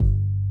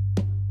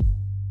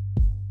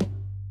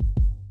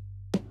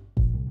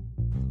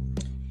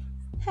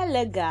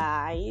Hello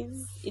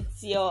guys,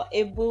 it's your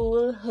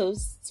able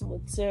host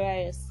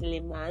Mutura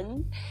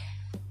Suleiman.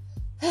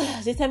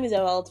 The time is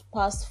about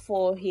past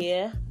 4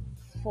 here,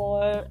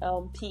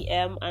 4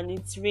 p.m. and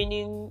it's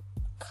raining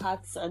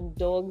cats and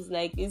dogs.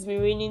 Like it's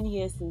been raining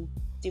here since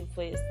day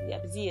before yesterday.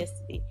 I'm busy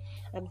yesterday.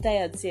 I'm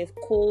tired, safe,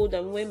 cold.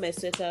 I'm wearing my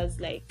sweaters.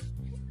 Like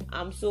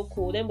I'm so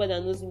cold. Anybody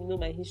that knows me know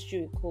my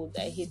history with cold.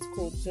 I hate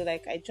cold, so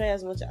like I try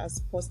as much as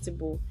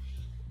possible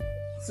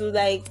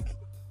to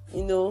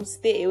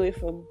stay away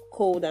from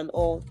cold and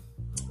all.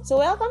 So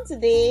welcome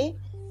today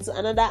to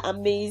another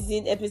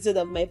amazing episode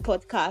of my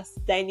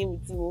podcast, Dining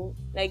with Mo.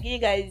 Like you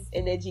guys'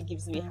 energy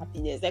gives me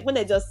happiness. Like when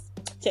I just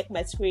check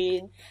my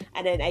screen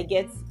and then I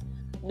get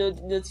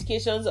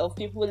notifications of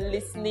people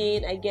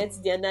listening, I get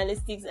the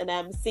analytics and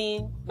I'm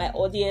seeing my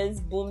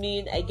audience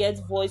booming. I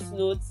get voice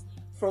notes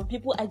from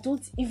people I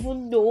don't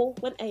even know.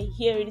 When I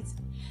hear it,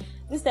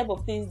 this type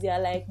of things, they are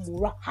like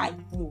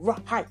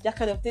Nura, that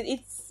kind of thing.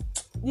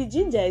 The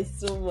ginger is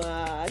so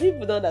much.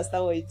 People don't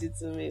understand what you did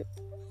to me.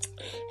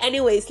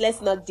 Anyways,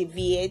 let's not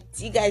deviate.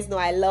 You guys know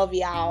I love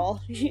y'all.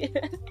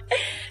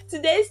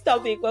 Today's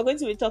topic, we're going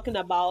to be talking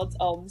about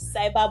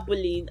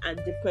cyberbullying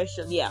and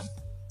depression. Yeah,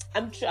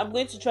 I'm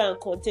going to try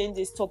and contain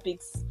these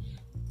topics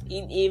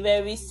in a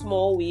very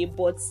small way,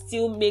 but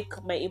still make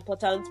my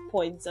important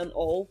points and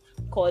all,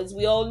 because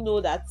we all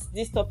know that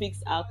these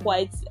topics are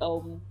quite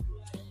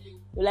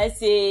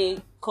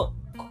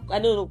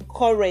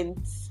current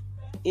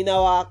in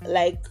our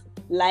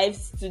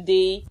lives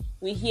today.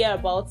 We hear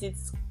about it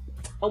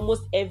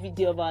almost every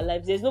day of our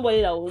lives. There's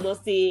nobody that will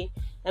not say,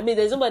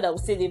 there's nobody that will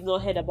say they've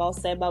not heard about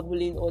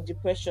cyberbullying or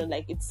depression.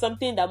 Like it's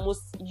something that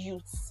most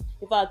youths,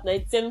 in fact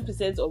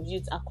 97% of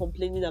youths are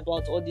complaining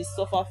about or they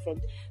suffer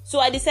from. So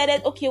I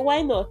decided, okay,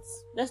 why not?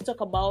 Let's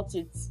talk about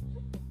it.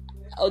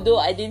 Although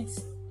I didn't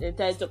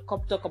entirely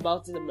talk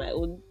about it on my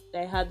own.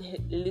 I had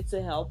a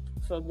little help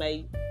from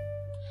my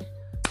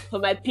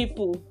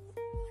people,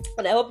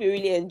 and I hope you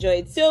really enjoy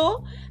it.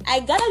 So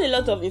I gathered a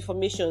lot of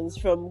information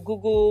from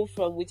Google,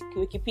 from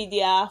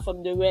Wikipedia,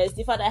 from the rest.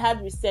 In fact, I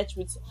had research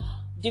with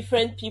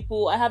different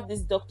people. I have this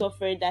doctor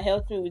friend that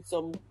helped me with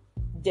some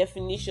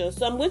definitions.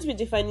 So I'm going to be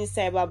defining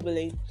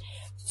cyberbullying.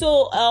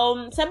 So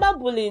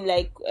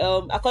cyberbullying,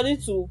 according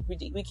to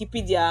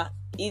Wikipedia,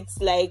 it's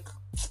a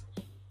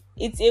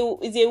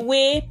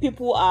way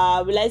people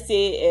are,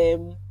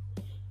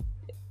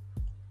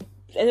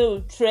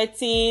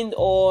 threatened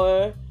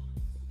or.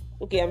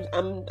 Okay,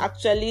 I'm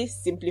actually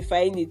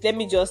simplifying it. Let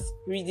me just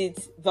read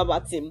it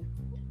verbatim.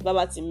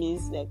 Verbatim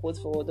means word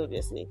for word,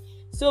 obviously.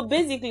 So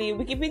basically,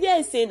 Wikipedia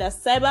is saying that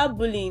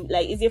cyberbullying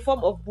is a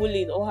form of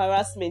bullying or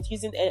harassment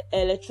using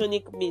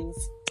electronic means.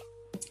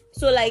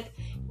 So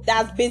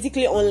that's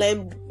basically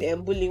online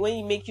bullying, when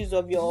you make use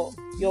of your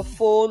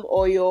phone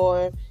or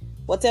your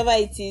whatever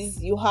it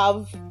is you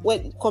have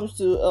when it comes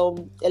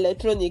to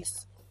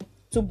electronics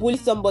to bully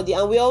somebody.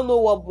 And we all know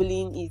what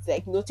bullying is,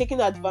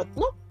 taking advantage.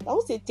 No, I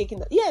won't say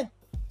taking. Yeah,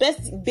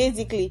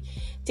 basically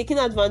taking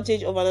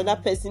advantage of another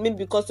person, maybe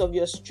because of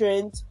your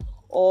strength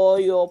or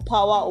your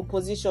power or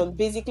position.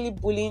 Basically,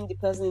 bullying the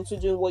person into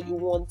doing what you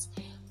want.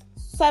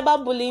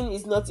 Cyberbullying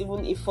is not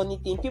even a funny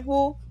thing.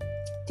 People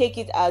take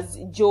it as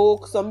a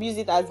joke. Some use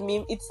it as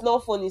meme. It's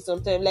not funny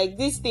sometimes.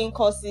 This thing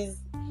causes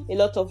a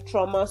lot of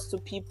traumas to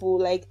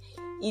people.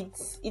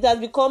 It has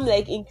become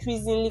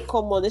increasingly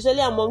common,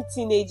 especially among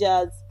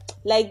teenagers.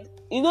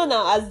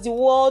 Now, as the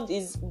world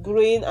is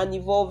growing and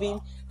evolving,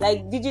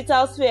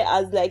 digital sphere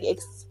has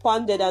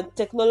expanded and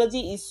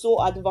technology is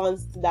so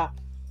advanced that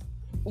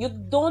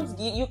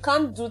you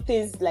can't do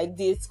things like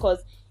this,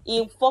 because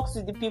it fucks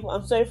with the people.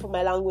 I'm sorry for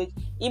my language.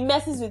 It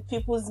messes with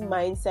people's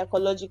minds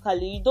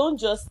psychologically. You don't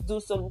just do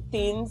some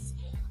things.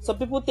 Some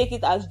people take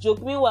it as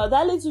joke. Meanwhile,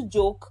 that little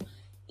joke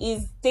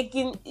is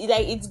taking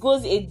it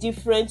goes a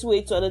different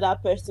way to another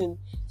person.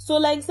 So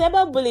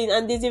cyberbullying,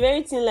 and there's a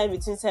very thin line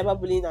between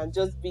cyberbullying and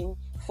just being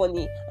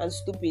funny and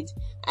stupid.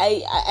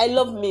 I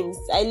love memes.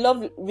 I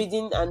love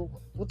reading and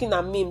looking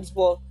at memes,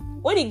 but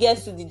when it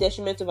gets to the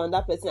detriment of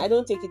another person, I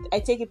don't take it. I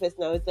take it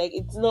personal.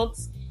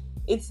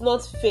 It's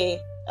not fair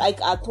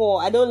at all.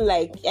 I don't even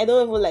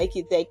like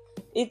it.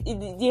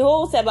 The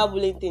whole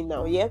cyberbullying thing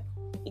now, yeah,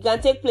 it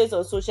can take place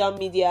on social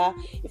media.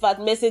 In fact,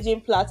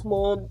 messaging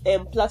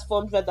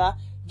platforms rather,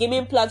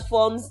 gaming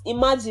platforms.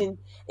 Imagine,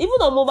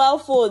 even on mobile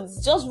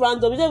phones, just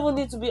random. You don't even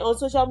need to be on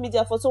social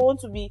media for someone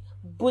to be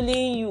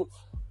bullying you.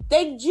 Do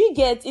you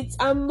get? It's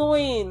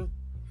annoying.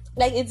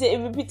 It's a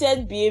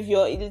repeated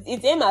behavior.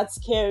 It's aimed at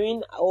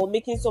scaring or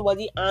making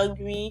somebody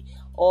angry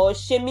or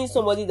shaming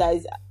somebody that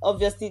is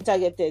obviously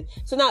targeted.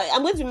 So now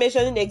I'm going to be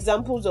mentioning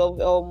examples of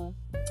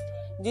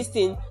this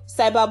thing,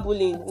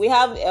 cyberbullying. We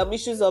have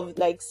issues of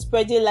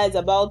spreading lies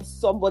about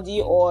somebody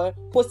or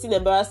posting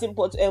embarrassing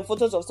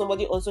photos of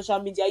somebody on social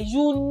media.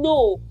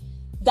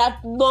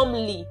 That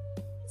normally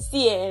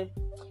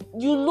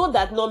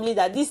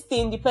that this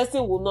thing, the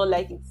person will not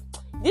like it.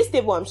 This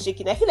table I'm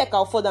shaking. I feel like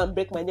I'll fall down and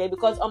break my neck,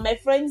 because on my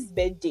friend's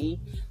birthday,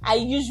 I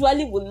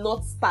usually will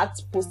not start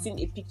posting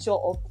a picture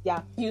of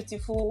their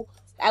beautiful.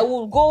 I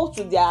will go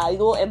to their,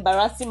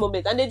 embarrassing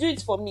moment, and they do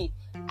it for me.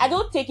 I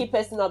don't take it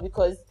personal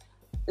because,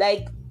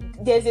 like,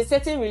 there's a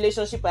certain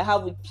relationship I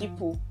have with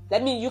people. I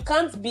mean, you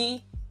can't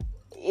be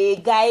a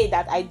guy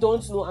that I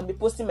don't know and be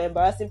posting my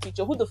embarrassing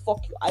picture. Who the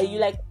fuck are you?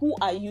 Like, who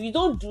are you? You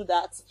don't do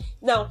that.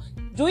 Now,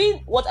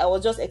 doing what I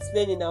was just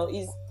explaining now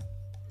is,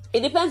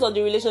 it depends on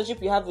the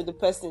relationship you have with the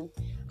person.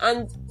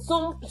 And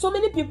so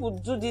many people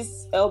do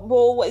this,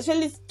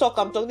 especially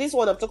this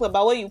one I'm talking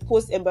about, when you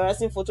post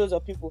embarrassing photos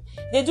of people.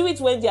 They do it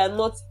when they are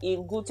not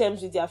in good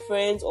terms with their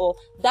friends, or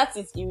that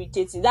is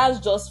irritating. That's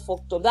just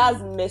fucked up. That's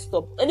messed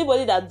up.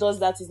 Anybody that does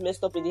that is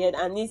messed up in the head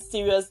and needs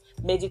serious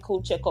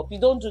medical checkup.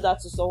 You don't do that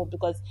to someone,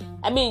 because,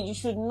 I mean, you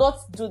should not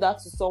do that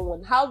to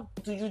someone. How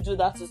do you do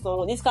that to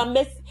someone? It can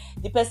mess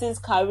the person's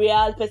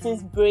career, the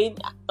person's brain.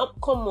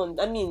 Come on.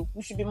 I mean,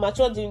 we should be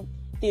mature doing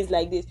things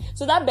like this.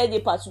 So that birthday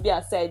part should be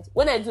aside.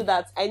 When I do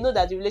that, I know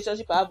that the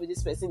relationship I have with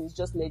this person is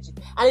just legit.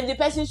 And if the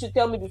person should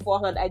tell me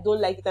beforehand I don't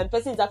like it, and the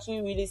person is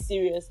actually really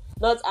serious,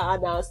 not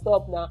now,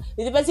 stop now.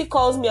 If the person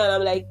calls me and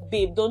I'm like,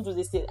 babe, don't do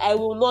this thing, I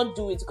will not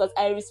do it, because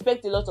I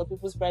respect a lot of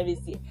people's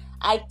privacy.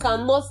 I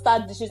cannot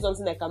start dishing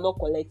something I cannot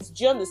collect.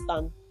 Do you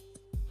understand?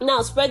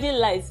 Now, spreading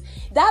lies.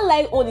 That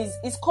lie on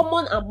is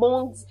common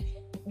amongst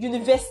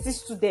university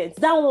students.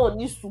 That one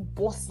used to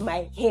bust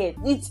my head.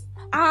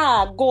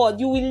 God,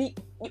 you will.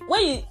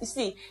 When you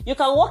see, you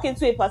can walk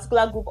into a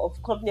particular group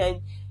of company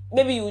and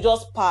maybe you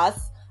just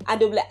pass and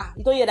they'll be like,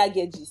 you don't hear that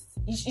girl gist.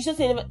 You should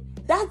say,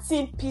 that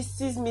thing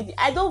pisses me.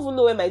 I don't even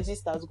know where my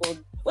gist has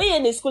gone. When you're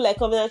in a school like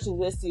Covenant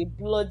University,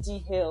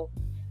 bloody hell,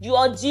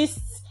 your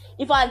gist,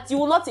 in fact, you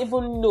will not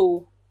even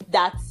know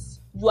that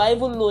you are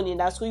even known in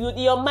that school. In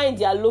your mind,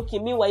 you are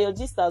looking. Meanwhile, your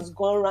gist has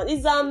gone around.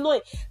 It's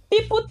annoying.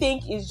 People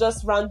think it's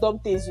just random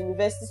things,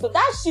 university. So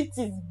that shit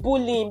is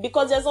bullying,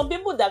 because there's some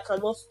people that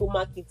cannot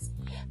stomach it.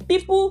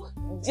 People,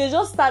 they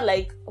just start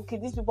like, okay,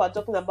 these people are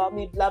talking about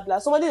me, blah, blah.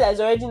 Somebody that is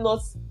already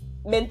not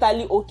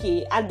mentally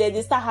okay, and then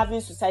they start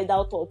having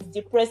suicidal thoughts,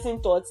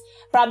 depressing thoughts,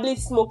 probably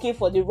smoking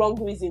for the wrong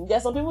reason. There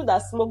are some people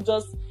that smoke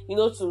just,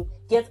 to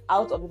get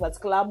out of a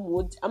particular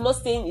mood. I'm not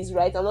saying it's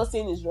right, I'm not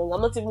saying it's wrong,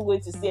 I'm not even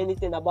going to say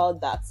anything about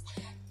that.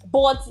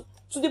 But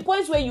to the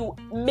point where you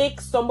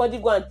make somebody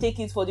go and take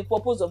it for the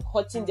purpose of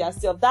hurting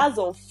themselves, that's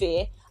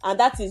unfair, and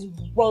that is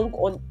wrong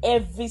on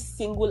every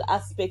single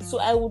aspect. So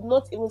I would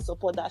not even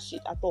support that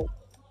shit at all.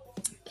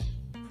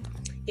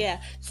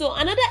 Yeah. So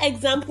another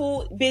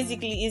example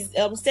basically is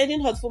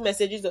sending hurtful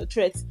messages or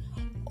threats,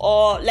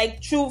 or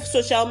like through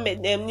social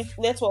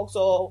networks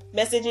or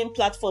messaging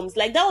platforms.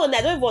 Like that one,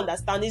 I don't even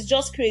understand. It's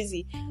just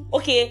crazy.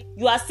 Okay,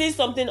 you are saying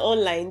something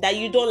online that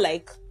you don't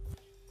like,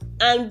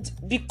 and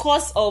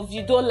because of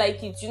you don't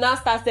like it, you now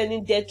start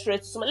sending death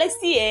threats to someone. Like,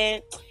 see,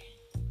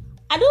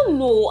 I don't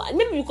know.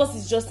 Maybe because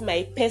it's just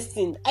my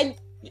person.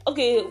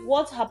 Okay,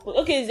 what happened?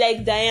 Okay, it's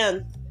like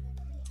Diane.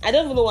 I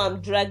don't even know why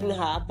I'm dragging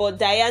her, but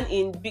Diane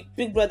in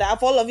Big Brother,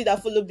 for all of you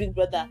that follow Big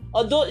Brother,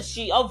 although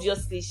she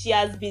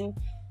has been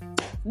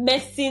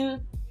messing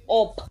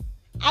up.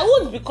 I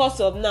won't, because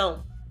of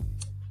now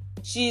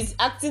she's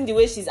acting the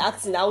way she's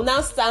acting. I will now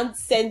start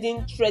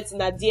sending threats in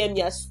her DM.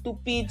 You're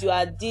stupid, you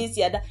are this,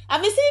 you're that.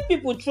 I've been seeing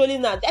people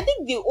trolling her. I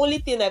think the only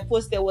thing I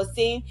posted was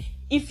saying,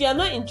 if you're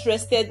not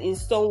interested in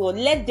someone,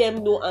 let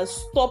them know and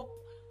stop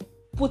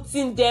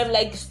putting them,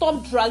 like,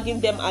 stop dragging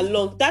them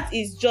along. That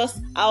is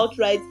just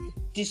outright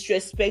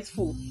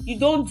disrespectful. You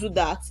don't do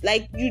that.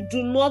 Like, you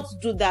do not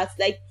do that.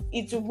 Like,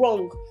 it's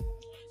wrong.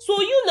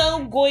 So you now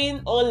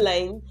going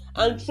online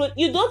and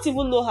you don't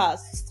even know her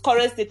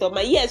current state of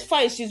mind. Yes,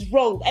 fine, she's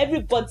wrong.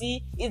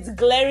 Everybody is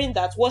glaring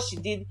that what she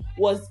did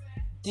was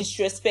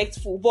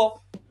disrespectful, but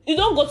you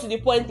don't go to the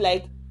point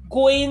like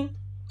going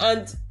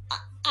and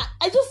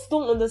I just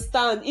don't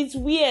understand. It's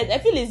weird. I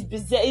feel it's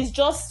bizarre. It's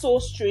just so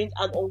strange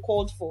and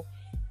uncalled for.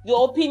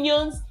 Your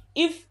opinions,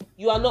 if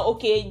you are not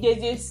okay,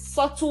 there's a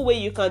subtle way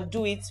you can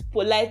do it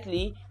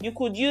politely. You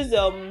could use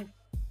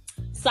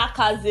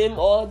sarcasm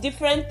or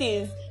different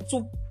things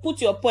to put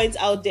your point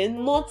out there,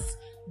 not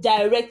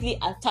directly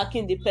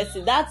attacking the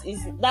person. That's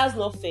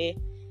not fair.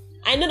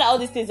 I know that all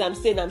these things I'm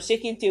saying, I'm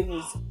shaking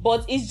tables,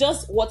 but it's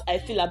just what I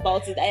feel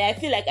about it. I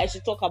feel like I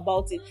should talk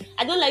about it.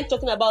 I don't like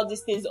talking about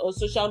these things on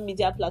social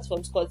media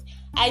platforms, because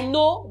I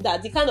know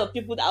that the kind of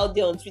people out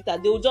there on Twitter,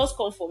 they will just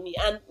come for me.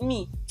 And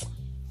me,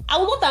 I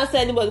will not answer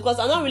anybody, because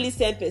I'm not really the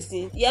same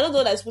person. You're not the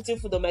one that's putting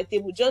food on my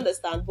table. Do you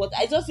understand? But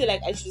I just feel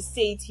like I should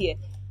say it here.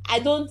 I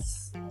don't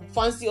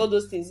fancy all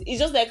those things. It's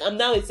just like I'm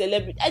now a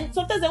celebrity. And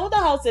sometimes I wonder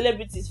how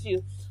celebrities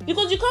feel,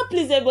 because you can't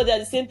please everybody at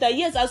the same time.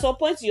 Yes, at some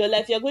point in your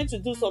life, you're going to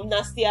do some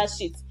nasty ass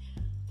shit.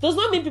 Does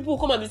not mean people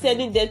come and be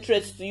sending death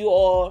threats to you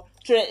or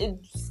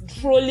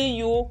trolling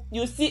you.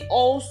 You see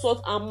all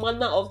sorts and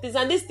manner of things,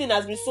 and this thing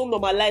has been so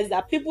normalized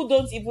that people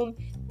don't even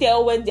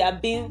tell when they are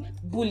being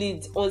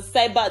bullied on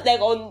cyber,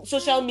 like on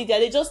social media.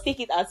 They just take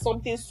it as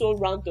something so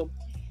random.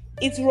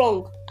 It's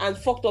wrong and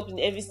fucked up in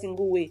every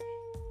single way.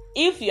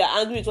 If you are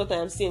angry with what I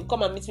am saying,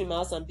 come and meet me in my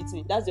house and beat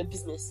me. That's your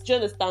business. Do you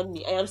understand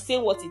me? I am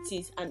saying what it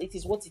is, and it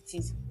is what it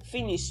is.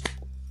 Finish.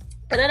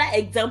 Another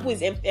example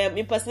is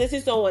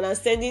impersonating someone and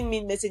sending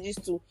mean messages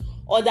to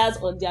others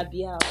on their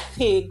behalf.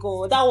 Hey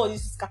God, that one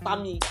used to scatter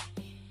me.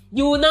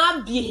 you will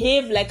now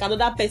behave like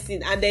another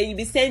person, and then you'll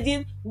be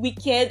sending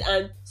wicked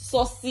and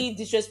saucy,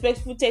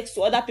 disrespectful texts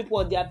to other people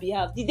on their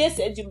behalf. Did they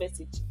send you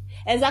message?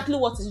 Exactly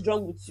what is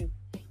wrong with you?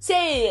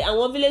 Say, and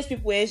one village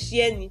people are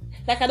sharing.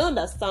 Like, I don't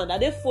understand. Are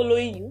they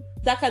following you?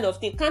 That kind of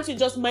thing. Can't you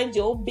just mind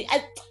your own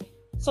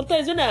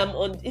sometimes when I'm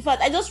on, in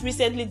fact, I just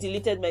recently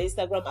deleted my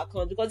Instagram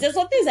account because there's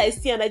some things I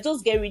see and I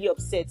just get really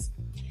upset.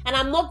 And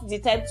I'm not the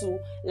type to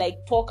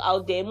like talk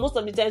out there. Most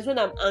of the times when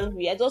I'm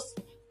angry, I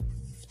just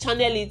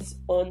channel it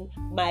on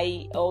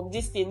my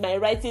my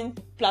writing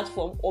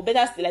platform, or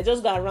better still, I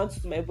just go around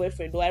to my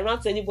boyfriend, or I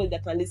rant to anybody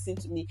that can listen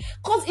to me,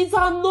 because it's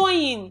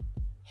annoying.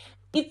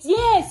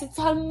 It's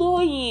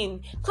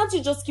annoying. Can't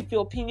you just keep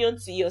your opinion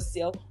to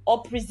yourself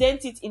or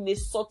present it in a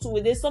subtle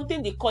way? There's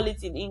something they call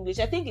it in English.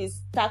 I think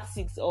it's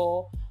tactics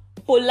or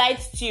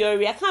polite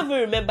theory. I can't even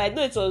remember. I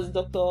know it was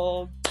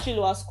Dr.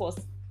 Chiloa's course.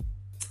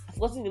 I've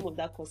forgotten the name of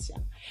that course, yeah.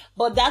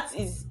 But that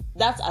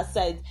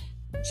aside,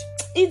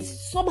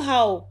 it's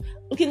somehow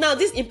okay. Now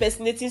this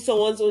impersonating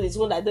someone's own is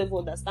one I don't even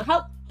understand.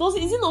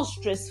 Is it not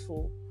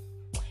stressful?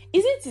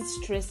 Isn't it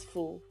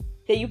stressful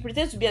that you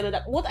pretend to be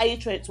another? What are you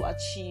trying to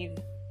achieve?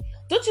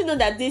 Don't you know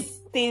that these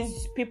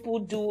things people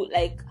do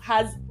like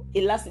has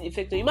a lasting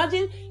effect?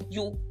 Imagine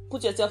you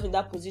put yourself in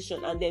that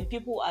position and then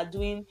people are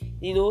doing,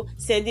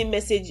 sending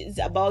messages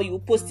about you,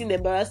 posting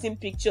embarrassing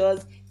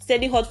pictures,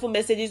 sending hurtful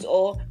messages,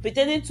 or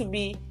pretending to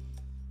be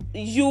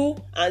you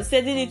and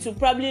sending it to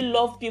probably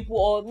love people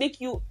or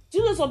make you. Do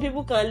you know some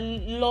people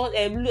can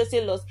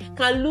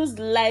lose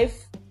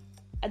life,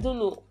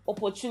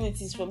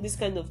 opportunities from this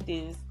kind of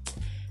things.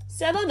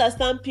 So I don't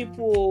understand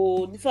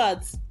people. In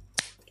fact,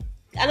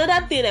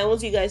 another thing I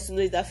want you guys to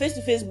know is that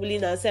face-to-face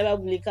bullying and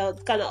cyberbullying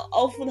can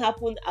often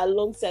happen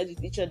alongside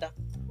with each other.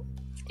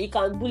 You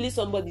can bully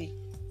somebody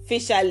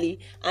facially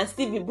and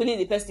still be bullying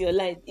the person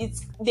online.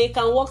 They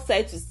can walk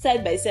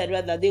side by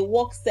side. They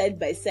walk side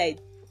by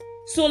side.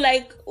 So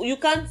like you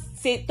can't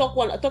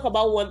talk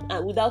about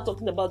one without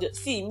talking about it.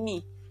 See,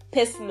 me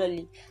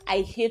personally,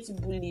 I hate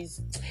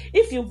bullies.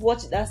 If you've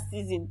watched that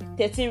season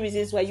 13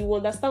 Reasons Why, you will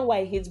understand why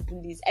I hate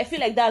bullies. I feel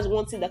like that's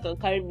one thing that can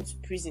carry me to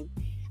prison.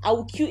 I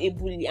will kill a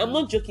bully. I'm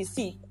not joking.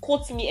 See,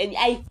 quote me, and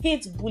I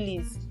hate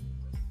bullies.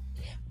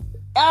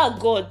 Oh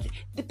God,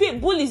 the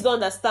bullies don't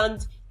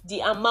understand the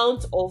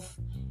amount of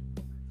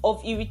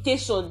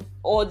irritation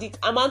or the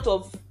amount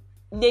of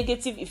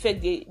negative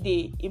effect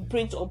they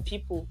imprint on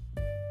people.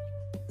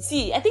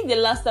 See, I think the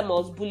last time I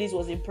was bullied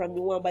was in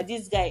primary 1 by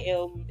this guy,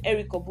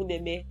 Eric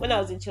Obuneme, when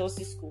I was in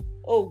Chelsea school.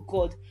 Oh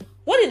God,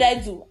 what did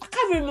I do? I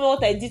can't remember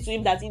what I did to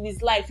him that in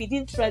his life he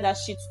didn't try that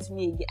shit with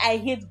me again. I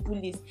hate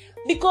bullies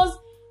because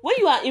when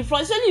you are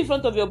especially in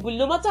front of your bully,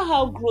 no matter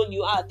how grown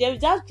you are, there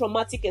is that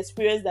traumatic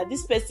experience that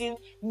this person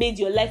made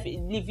your life a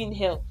living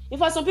hell. In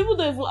fact, some people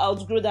don't even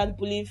outgrow that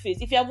bullying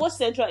phase. If you have watched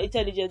Central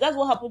Intelligence, that's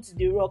what happened to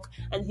The Rock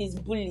and his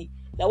bully.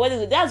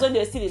 That's when they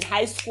were still in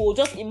high school.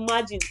 Just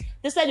imagine,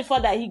 despite the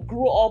fact that he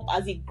grew up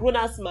as a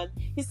grown-ass man,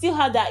 he still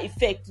had that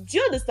effect. Do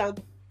you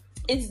understand?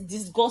 It's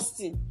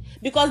disgusting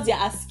because they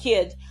are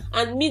scared.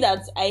 And me,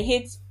 that I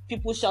hate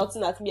people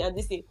shouting at me and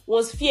this thing.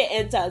 Once fear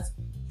enters,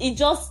 it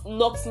just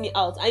knocks me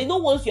out. And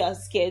once you are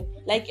scared,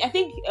 like I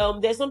think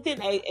there's something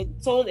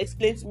someone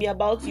explained to me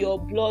about your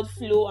blood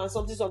flow and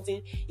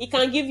something. It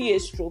can give you a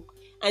stroke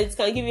and it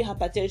can give you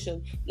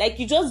hypertension. Like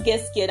you just get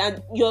scared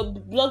and your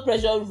blood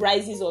pressure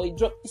rises or it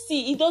drops.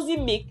 See, it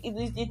doesn't make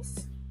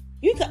it's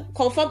you can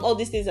confirm all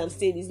these things I'm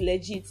saying is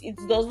legit. It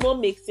does not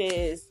make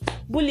sense.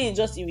 Bullying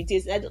just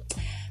irritates. I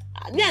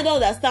don't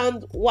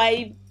understand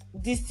why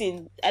this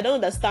thing. I don't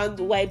understand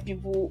why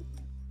people.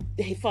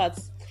 In fact,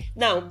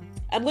 now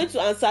I'm going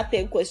to answer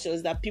 10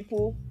 questions that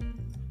people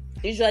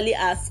usually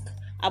ask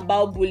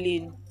about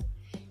bullying.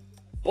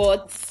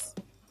 But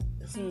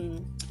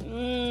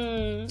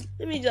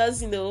let me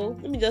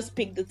just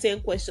pick the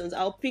 10 questions.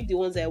 I'll pick the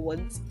ones I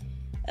want.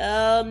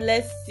 Let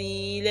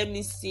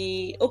me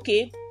see.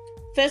 Okay.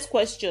 First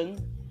question.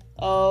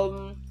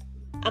 Am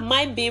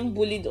I being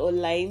bullied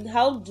online?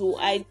 How do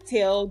I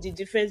tell the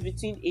difference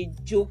between a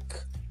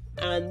joke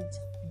and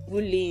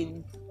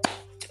bullying?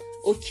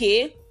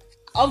 Okay.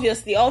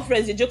 Obviously, all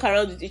friends, they joke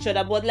around with each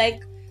other, but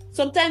like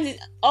sometimes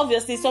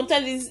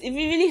it's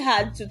really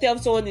hard to tell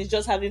if someone is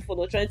just having fun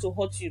or trying to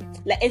hurt you,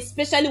 like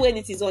especially when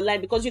it is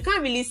online, because you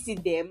can't really see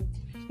them.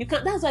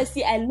 That's why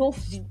I love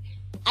in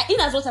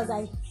as much as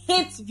I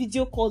hate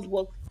video calls,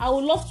 but I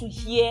would love to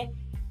hear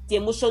the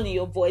emotion in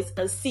your voice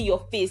and see your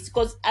face,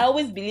 because I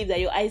always believe that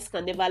your eyes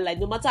can never lie.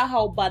 No matter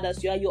how bad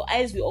as you are, your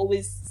eyes will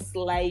always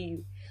lie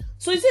you.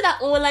 So you see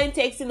that online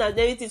texting and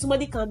everything,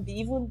 somebody can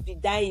even be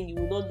dying, you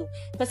will not know.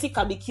 Person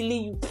can be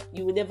killing you,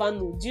 you will never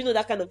know. Do you know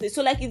that kind of thing?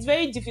 So like it's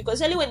very difficult,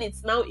 especially when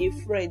it's now a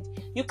friend.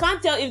 You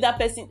can't tell if that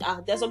person,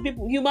 there's some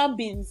people, human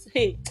beings,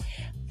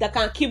 that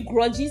can keep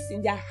grudges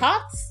in their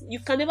hearts.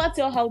 You can never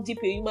tell how deep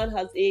a human's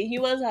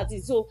heart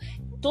is. So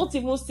don't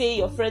even say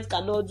your friend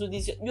cannot do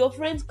this. Your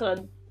friend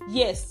can,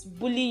 yes,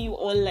 bully you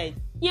online.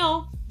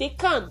 They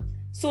can.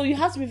 So you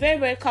have to be very,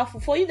 very careful.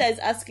 For you that is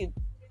asking,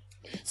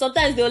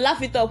 Sometimes they'll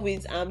laugh it up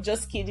with, I'm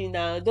just kidding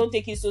now, don't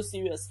take it so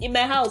serious. In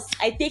my house,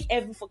 I take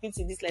every fucking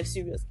thing in this life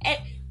serious.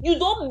 You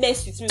don't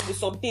mess with me with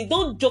some things.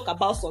 Don't joke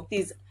about some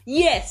things.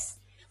 Yes,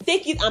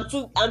 take it, I'm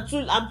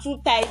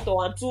too tight,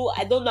 or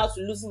I don't know how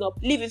to loosen up.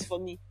 Leave it for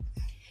me.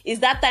 It's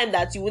that time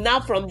that you will now,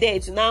 from there,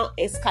 to now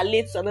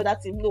escalate to another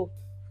thing. No.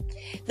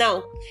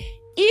 Now,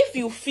 if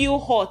you feel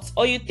hot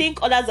or you think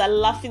others are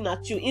laughing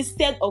at you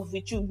instead of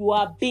with you, you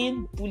are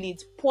being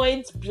bullied.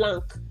 Point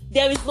blank.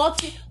 There is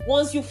nothing.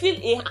 Once you feel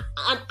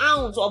an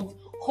ounce of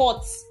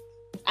hot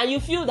and you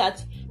feel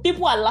that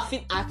people are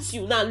laughing at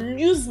you, now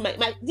use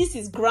my this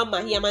is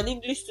grammar here. I'm an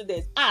English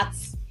student. At,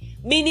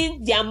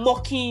 meaning they are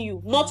mocking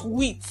you, not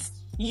with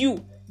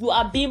you. You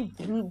are being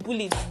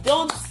bullied.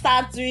 Don't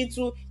start doing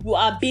too. You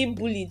are being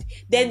bullied.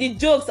 Then the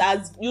jokes,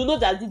 as you know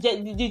that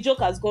the joke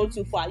has gone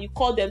too far, you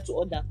call them to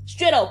order.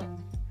 Straight up,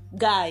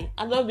 guy,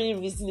 I'm not really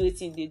reasoning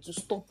they to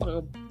stop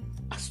them.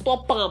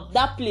 Stop them.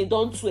 That play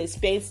don't too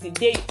expensive.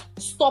 They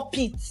stop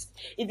it.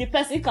 If the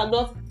person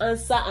cannot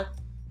answer and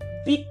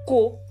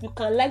Biko, you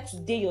can like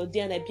today your day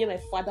and I bear my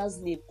father's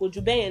name.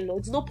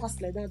 It's not pass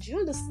like that. Do you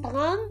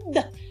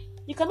understand?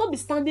 You cannot be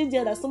standing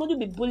there that somebody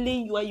will be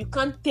bullying you and you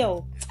can't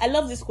tell. I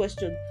love this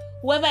question.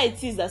 Whoever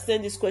it is that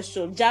sent this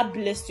question, God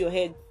bless your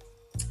head.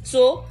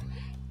 So,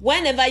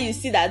 whenever you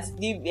see that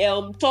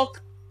the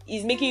talk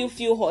is making you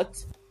feel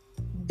hot,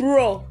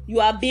 bro, you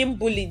are being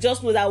bullied.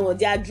 Just know that one.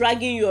 They are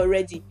dragging you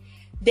already.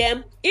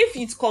 Then, if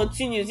it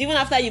continues, even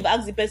after you've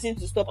asked the person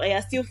to stop and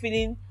you're still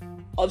feeling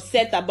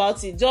upset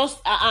about it,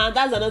 just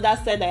that's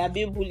another sign that you're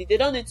being bullied. They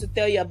don't need to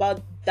tell you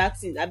about that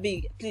thing.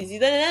 Please, you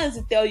don't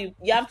need to tell you.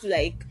 You have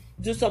to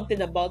do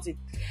something about it.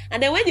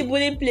 And then when the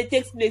bullying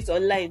takes place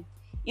online,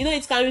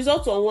 it can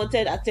result to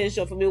unwanted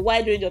attention from a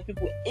wide range of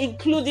people,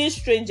 including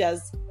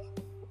strangers.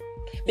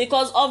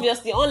 Because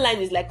obviously online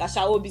is like a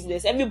shower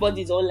business.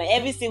 Everybody is online.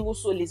 Every single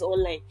soul is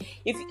online.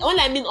 If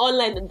online mean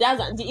online,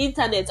 that's the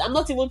internet. I'm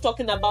not even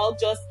talking about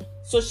just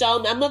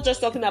social. I'm not just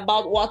talking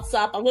about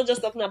WhatsApp. I'm not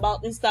just talking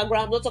about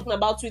Instagram. I'm not talking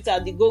about Twitter,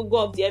 the go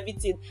of the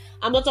everything.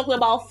 I'm not talking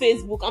about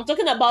Facebook. I'm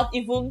talking about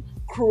even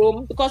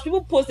Chrome, because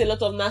people post a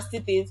lot of nasty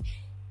things.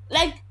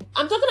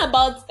 I'm talking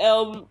about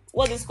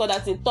what is called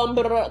that thing,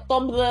 Tumblr.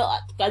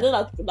 I don't know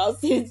how to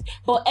pronounce it,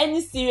 but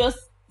any serious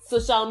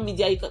social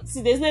media you can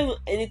see. There's not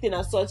anything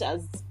as such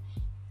as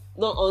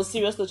not on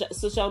serious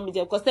social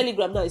media, because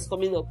Telegram now is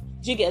coming up.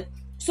 Do you get?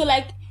 So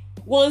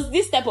once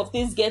this type of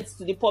things gets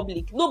to the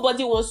public,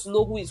 nobody wants to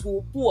know who is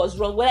who was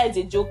wrong, whether it's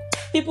a joke.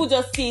 People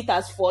just see it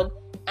as fun,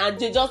 and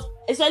they just,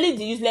 especially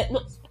the useless.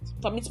 No,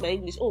 permit my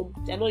English. Oh,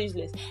 they're not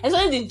useless.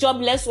 Especially the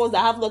jobless ones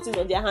that have nothing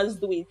on their hands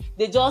doing.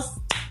 They just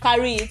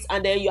carry it,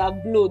 and then you are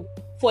blown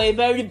for a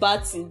very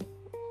bad thing.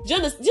 Do you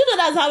know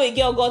that's how a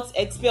girl got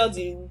expelled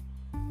in?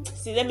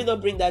 See, let me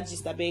not bring that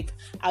gist back.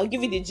 I'll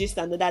give you the gist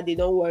another day,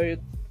 don't worry.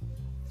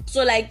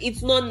 So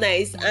it's not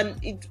nice,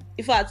 and in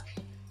fact,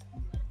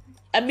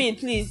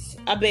 please,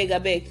 I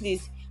beg,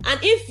 please. And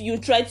if you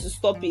try to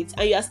stop it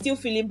and you are still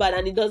feeling bad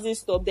and it doesn't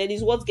stop, then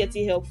it's worth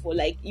getting help for.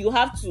 You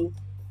have to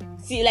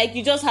see,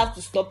 you just have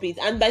to stop it.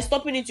 And by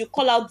stopping it, you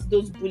call out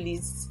those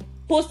bullies,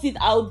 post it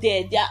out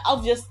there. They are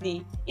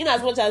obviously, in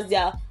as much as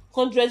there are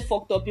 100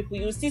 fucked up people,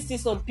 you still see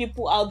some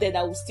people out there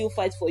that will still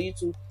fight for you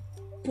to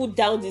put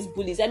down these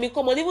bullies.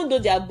 Come on, even though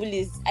they are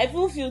bullies, I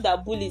feel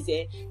that bullies,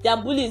 they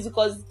are bullies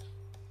because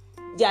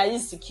they are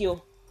insecure.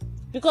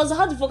 Because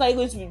how the fuck are you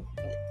going to be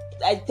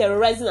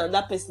terrorizing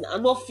another person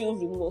and not feel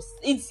remorse?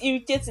 It's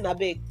irritating, I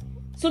beg.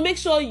 So make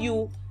sure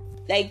you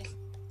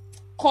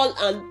call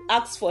and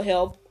ask for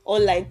help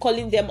online,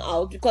 calling them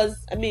out,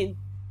 because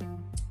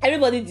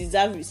everybody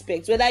deserves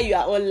respect. Whether you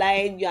are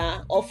online, you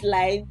are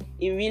offline,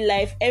 in real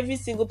life, every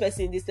single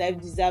person in this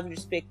life deserves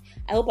respect.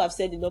 I hope I've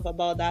said enough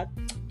about that.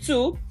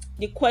 2,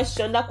 that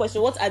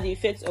question, what are the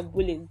effects of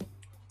bullying?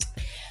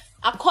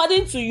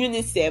 According to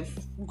UNICEF,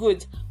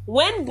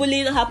 when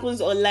bullying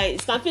happens online,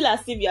 it can feel as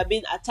if you are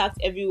being attacked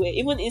everywhere,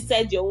 even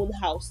inside your own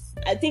house.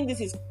 I think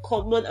this is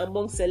common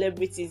among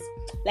celebrities.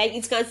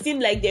 It can seem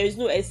like there is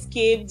no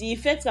escape. The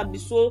effects can be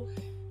so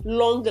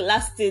long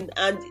lasting,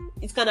 and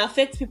it can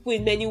affect people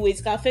in many ways.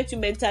 It can affect you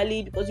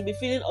mentally, because you'll be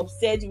feeling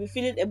upset, you'll be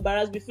feeling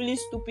embarrassed, you'll be feeling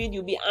stupid,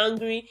 you'll be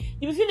angry,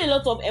 you'll be feeling a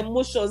lot of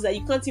emotions that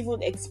you can't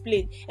even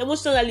explain.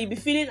 Emotionally, you'll be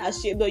feeling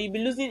ashamed, or you'll be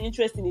losing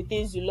interest in the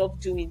things you love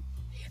doing.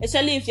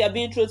 Especially if you're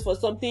being trolled for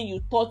something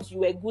you thought you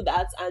were good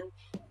at and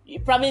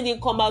it probably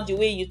didn't come out the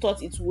way you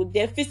thought it would.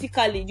 Then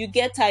physically, you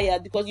get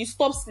tired because you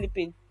stop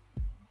sleeping.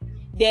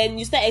 Then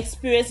you start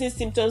experiencing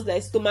symptoms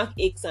like stomach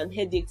aches and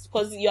headaches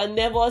because you are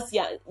nervous,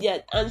 you're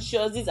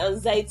anxious, this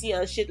anxiety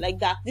and shit like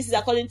that. This is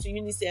according to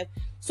UNICEF.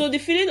 So the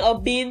feeling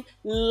of being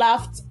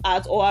laughed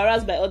at or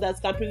harassed by others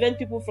can prevent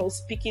people from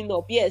speaking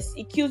up. Yes,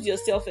 it kills your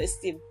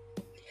self-esteem.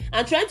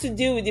 And trying to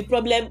deal with the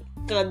problem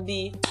can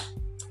be,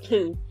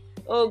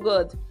 oh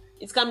God,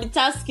 it can be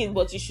tasking,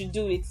 but you should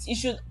do it. You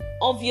should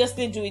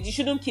obviously do it. You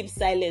shouldn't keep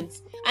silent.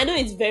 I know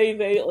it's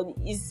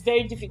it's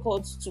very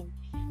difficult to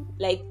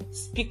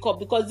speak up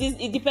because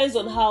it depends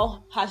on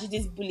how harsh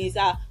these bullies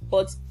are,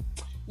 but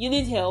you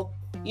need help.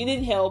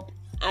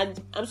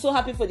 And I'm so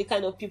happy for the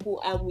kind of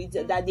people I'm with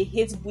that they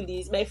hate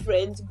bullies. My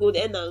friend Gold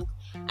Enang,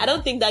 I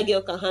don't think that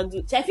girl can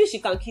handle. I feel she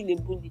can kill a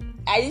bully.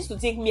 I used to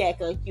think me I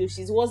can kill.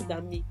 She's worse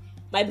than me.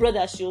 My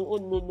brother, oh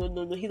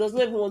no. He does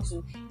not even want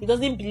to. He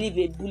doesn't believe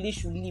a bully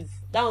should live.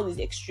 That one is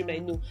extreme, I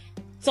know.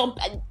 Some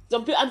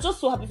people, I'm just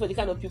so happy for the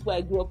kind of people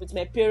I grew up with.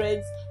 My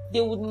parents,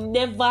 they would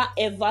never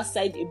ever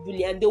side a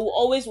bully, and they will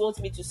always want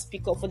me to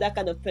speak up for that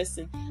kind of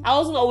person. I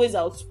wasn't always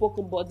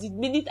outspoken, but the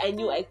minute I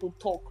knew I could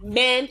talk,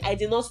 man, I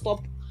did not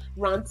stop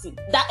ranting.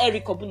 That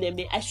Eric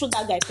Obuneme, I showed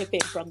that guy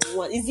pepper from the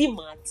one. Is he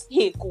mad?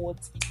 Hey God,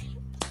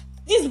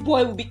 this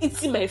boy will be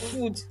eating my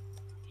food,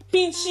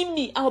 pinching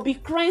me. I'll be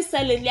crying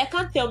silently. I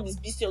can't tell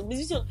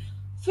musician,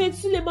 Faith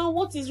Suleiman,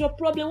 what is your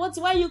problem?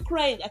 Why are you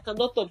crying? I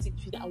cannot talk to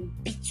you. I will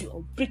beat you. I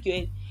will break your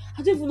head.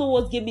 I don't even know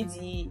what gave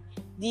me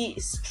the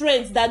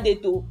strength that day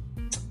to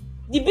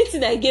the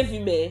beating I gave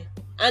him.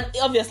 And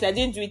obviously I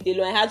didn't do it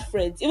alone. I had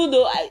friends. Even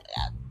though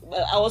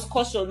I was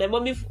cautioned, my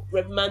mommy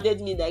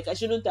reprimanded me like I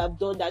shouldn't have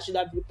done that. I should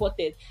have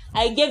reported.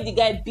 I gave the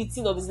guy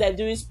beating of his life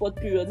during sport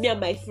period. Me and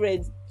my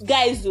friends,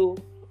 guys, though,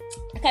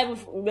 I can't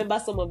even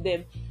remember some of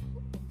them.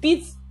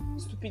 Beat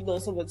stupid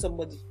nonsense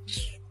somebody.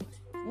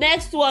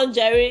 Next one,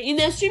 Jerry. In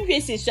extreme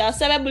cases,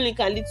 cyberbullying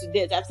can lead to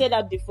death. I've said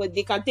that before.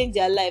 They can take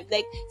their life.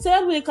 Like,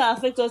 cyberbullying can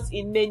affect us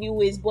in many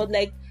ways, but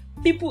like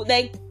people,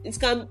 like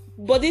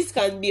bodies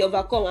can be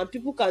overcome and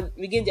people can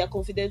regain their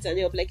confidence and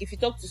help. Like if you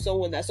talk to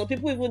someone, that some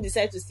people even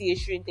decide to see a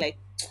shrink, like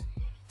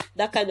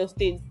that kind of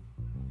thing.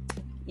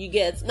 You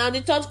get. Now the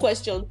third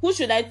question: who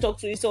should I talk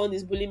to if someone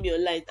is bullying me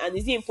online? And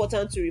is it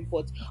important to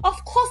report?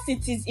 Of course,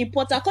 it is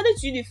important. According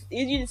to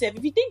UNICEF,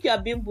 if you think you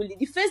are being bullied,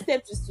 the first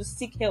step is to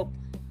seek help.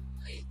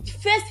 The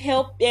first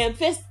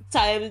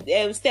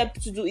step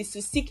to do is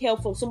to seek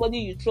help from somebody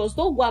you trust.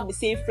 Don't go and be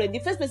saying friend. The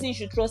first person you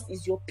should trust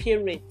is your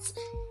parents,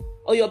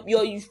 or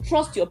you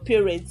trust your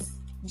parents.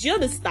 Do you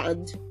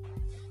understand?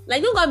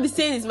 Like, don't go and be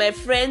saying it's my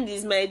friend,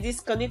 is my this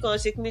connect.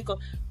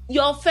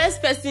 Your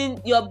first person,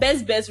 your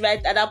best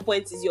right at that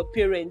point is your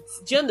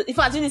parents. Do you understand? In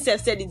fact, UNICEF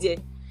said it there.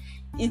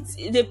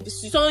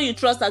 It's someone you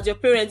trust as your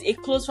parents, a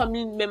close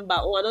family member,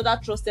 or another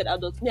trusted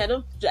adult. Me, I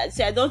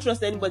don't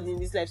trust anybody in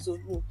this life. So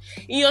no.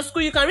 In your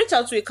school, you can reach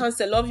out to a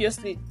counselor.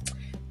 Obviously,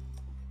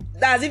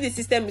 that's if the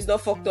system is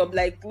not fucked up.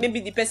 Like maybe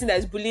the person that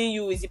is bullying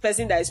you is the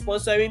person that is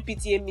sponsoring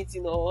PTA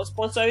meeting or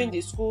sponsoring the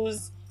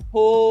school's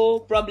whole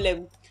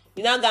problem.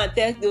 You now go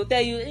and they'll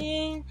tell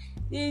you,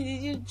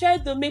 you try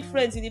to make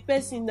friends with the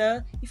person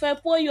now. If I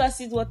pour you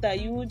acid water,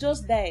 you will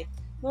just die.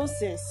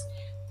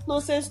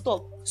 Nonsense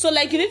talk. So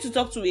like you need to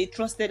talk to a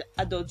trusted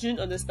adult. Do you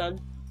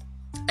understand?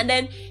 And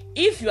then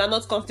if you are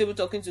not comfortable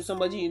talking to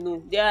somebody you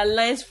know, there are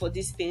lines for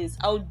these things.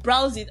 I would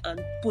browse it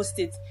and post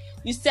it.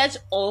 You search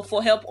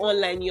for help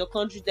online in your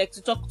country, like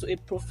to talk to a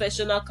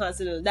professional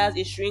counselor, that's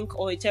a shrink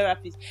or a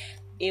therapist.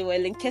 Well,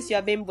 in case you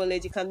are being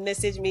bullied, you can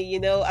message me.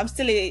 I'm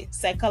still a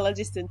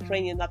psychologist in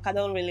training. Like I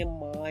don't really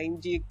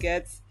mind, you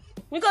get.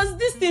 Because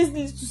these things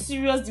lead to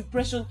serious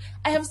depression.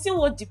 I have seen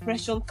what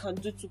depression can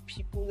do to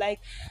people. Like,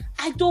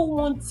 I don't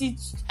want it.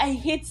 I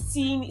hate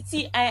seeing it.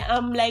 See, I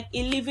am like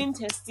a living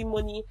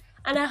testimony.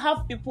 And I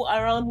have people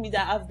around me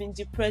that have been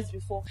depressed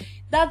before.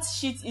 That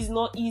shit is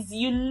not easy.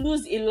 You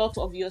lose a lot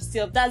of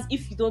yourself. That's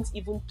if you don't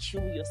even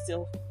kill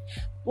yourself.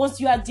 Once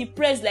you are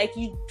depressed, like,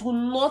 you do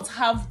not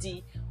have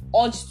the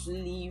urge to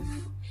live.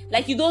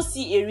 Like, you don't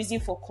see a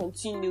reason for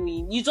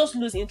continuing. You just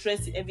lose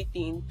interest in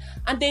everything.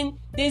 And then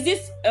there's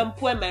this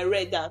poem I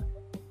read that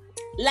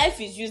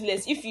life is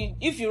useless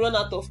if you run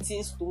out of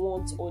things to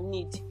want or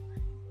need.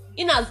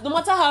 No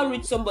matter how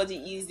rich somebody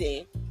is,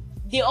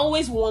 they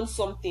always want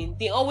something.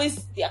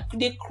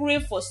 They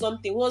crave for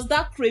something. Once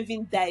that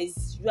craving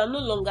dies, you are no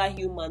longer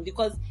human,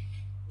 because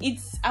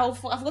I've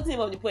forgotten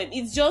about the poem.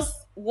 It's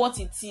just what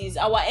it is.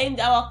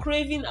 Our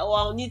craving,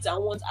 our needs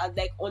and wants are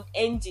like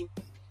unending.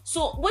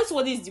 So when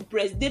somebody is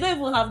depressed, they don't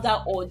even have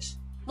that urge,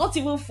 not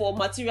even for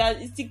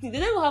materialistic things. They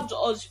don't even have the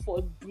urge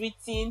for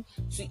breathing,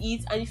 to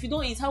eat. And if you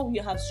don't eat, how will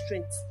you have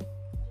strength?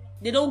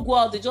 They don't go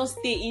out, they just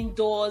stay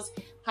indoors,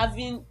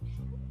 having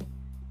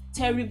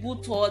terrible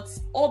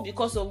thoughts, all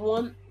because of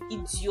one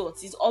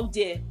idiot is up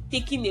there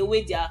taking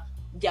away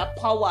their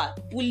power,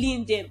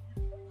 bullying them.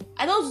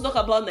 I don't want to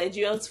talk about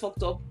Nigerians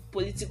fucked up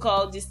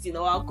political this thing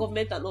or our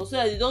government and all, so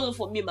that they don't look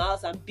for me in my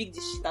house and beat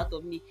the shit out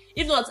of me.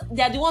 If not,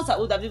 they are the ones that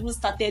would have even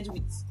started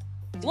with.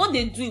 What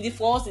they're doing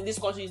for us in this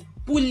country is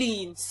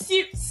bullying,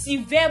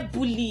 severe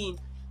bullying.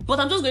 But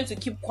I'm just going to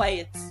keep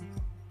quiet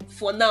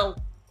for now.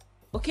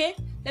 Okay?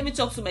 Let me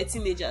talk to my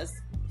teenagers.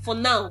 For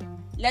now,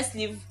 let's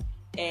leave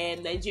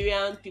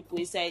Nigerian people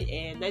inside,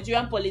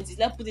 Nigerian politics.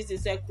 Let's put it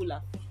inside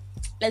cooler.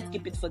 Let's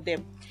keep it for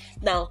them.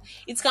 Now,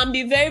 it can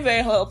be very,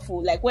 very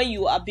helpful, like when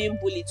you are being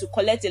bullied, to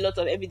collect a lot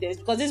of evidence,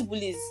 because this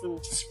bully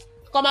is...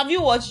 Come, have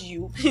you watched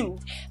You?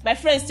 My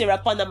friend Sarah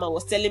Panama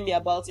was telling me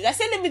about it. I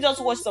said, let me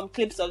just watch some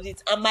clips of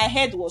it, and my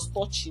head was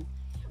touching.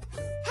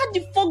 How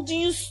the fuck do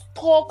you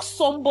stalk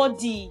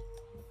somebody?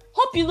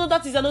 Hope you know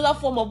that is another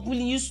form of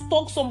bullying. You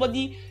stalk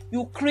somebody,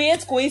 you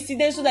create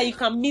coincidence so that you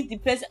can meet the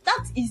person.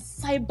 That is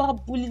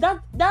cyberbullying.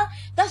 That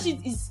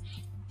shit is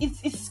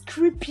it's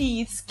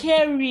creepy, it's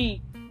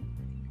scary.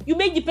 You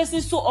make the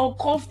person so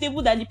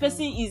uncomfortable that the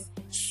person is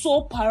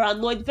so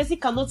paranoid. The person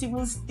cannot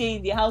even stay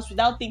in the house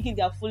without thinking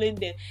they are following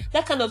them.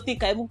 That kind of thing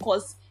can even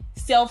cause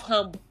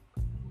self-harm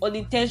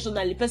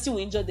unintentionally. The person will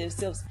injure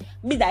themselves.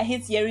 Me that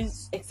hate hearing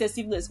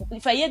excessive noise.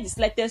 If I hear the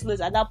slightest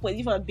noise at that point,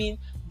 if I'm being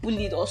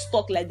bullied or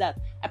stuck like that,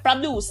 I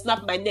probably will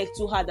snap my neck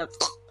too hard and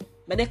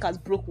my neck has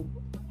broken.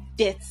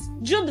 Death.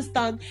 Do you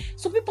understand?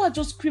 So people are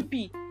just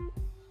creepy.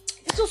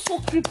 It's just so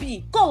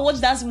creepy. Go and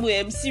watch that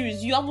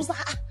series. You almost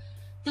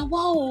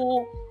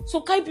wow.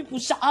 So kind people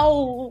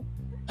shout.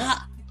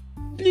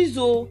 Please,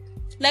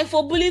 like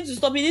for bullying to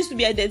stop, it needs to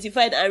be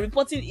identified, and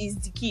reporting is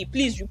the key.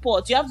 Please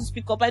report. You have to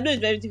speak up. I know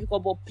it's very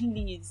difficult, but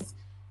please,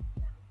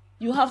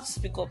 you have to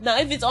speak up. Now,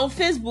 if it's on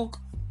Facebook,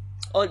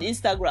 on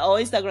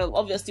Instagram,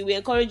 obviously we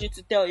encourage you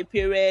to tell a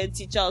parent,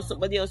 teacher, or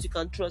somebody else you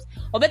can trust.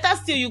 Or better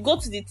still, you go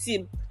to the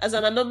team as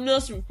an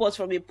anonymous report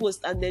from a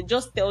post, and then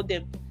just tell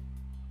them.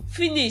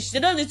 Finish. They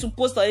don't need to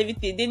post on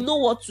everything. They know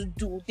what to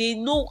do. They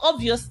know,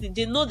 obviously,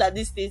 they know that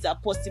these things are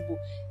possible.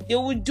 They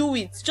will do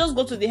it. Just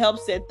go to the help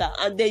center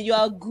and then you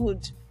are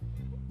good.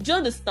 Do you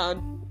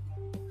understand?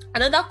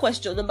 Another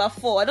question, number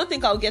 4. I don't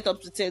think I'll get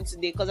up to 10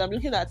 today because I'm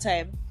looking at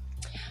time.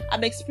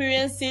 I'm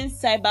experiencing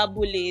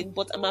cyberbullying,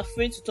 but I'm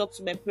afraid to talk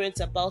to my parents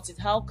about it.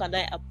 How can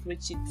I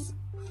approach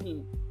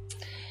it?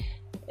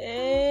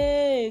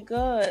 Hey,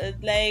 God.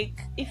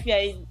 Like, if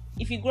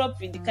you grew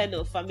up in the kind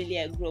of family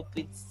I grew up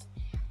with,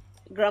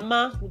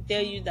 grandma will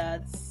tell you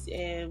that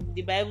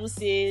the Bible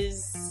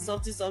says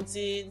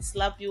something,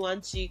 slap you one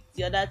cheek,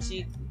 the other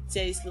cheek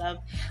tell you slap.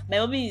 My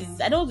mommy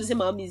is, I don't want to say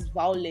my mommy is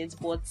violent,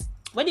 but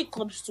when it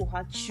comes to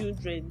her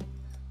children,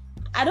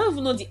 I don't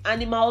even know the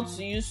animal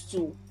to use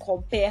to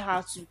compare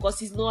her to,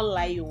 because it's not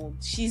lion.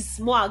 She's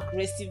more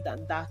aggressive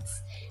than that.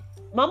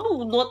 Mama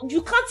will not,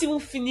 you can't even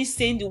finish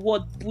saying the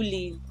word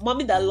bullying.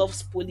 Mommy that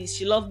loves police,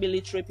 she loves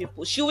military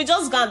people. She will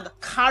just go and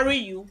carry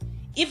you.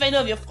 If any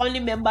of your family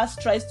members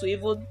tries to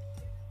even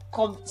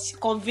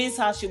convince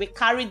her, she will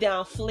carry them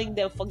and fling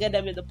them, forget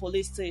them in the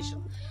police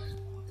station.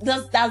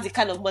 That's the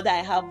kind of mother I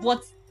have.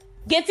 But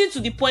getting to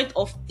the point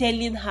of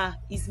telling her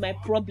is my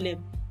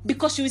problem,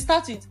 because she will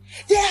start with,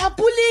 they are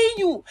bullying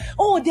you.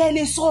 Oh, they're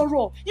a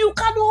sorrow. You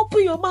cannot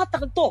open your mouth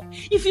and talk.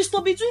 If you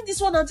stop between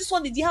this one and this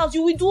one in the house,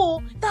 you will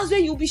do. That's where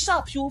you'll be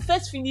sharp. She will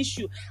first finish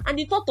you. And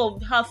the thought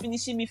of her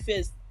finishing me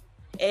first,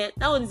 that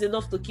one is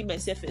enough to keep my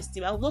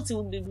self-esteem. I will not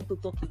even be able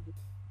to talk again.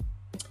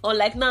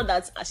 Unlike now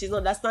that she's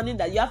understanding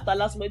that you have to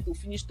allow somebody to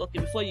finish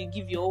talking before you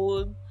give your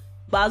own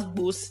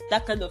boost,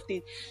 that kind of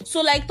thing.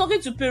 So like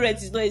talking to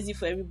parents is not easy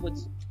for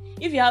everybody.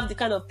 If you have the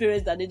kind of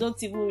parents that they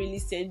don't even really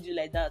send you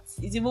like that,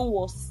 it's even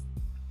worse.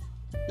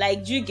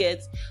 Like, do you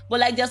get? But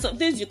like there are some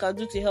things you can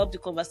do to help the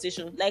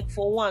conversation. Like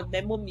for one,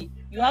 my mommy,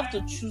 you have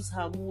to choose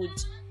her mood.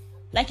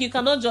 Like you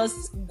cannot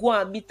just go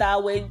and meet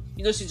her when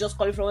she's just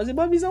coming from and say,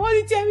 Mommy,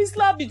 somebody tell me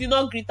slap. You do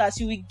not greet her.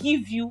 She will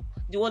give you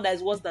the one that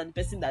is worse than the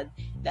person that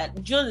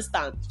do you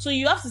understand? So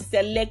you have to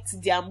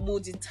select their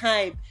mood, the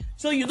time,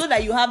 so you know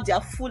that you have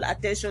their full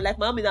attention. Like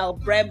my mom now,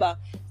 bribe her.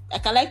 I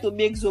can like to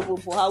make zobo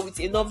for her with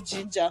enough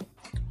ginger,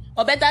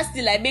 or better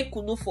still, I make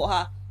kunu for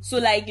her. So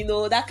like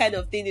that kind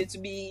of thing, to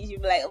be, you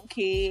be like,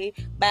 okay,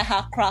 buy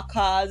her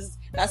crackers.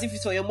 As if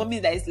it's for your mommy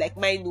that is like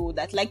mine,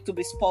 that like to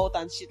be spoiled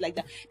and shit like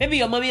that. Maybe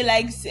your mommy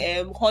likes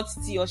hot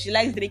tea, or she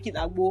likes drinking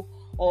agbo.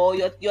 Or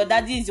your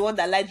daddy is the one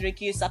that likes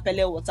drinking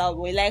sapele water,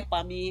 or you like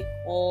Pami,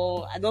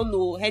 or I don't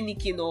know,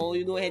 Henneken, or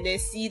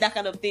Hennessy, that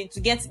kind of thing, to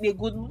get me a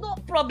good, no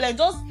problem.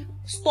 Just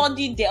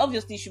study them.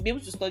 Obviously, you should be able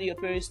to study your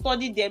parents,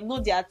 study them,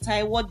 know their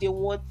time, what they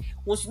want.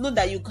 Once you know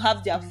that you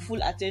have their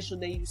full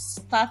attention, then you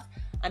start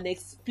and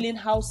explain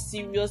how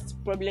serious the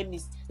problem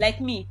is.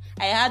 Like me,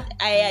 I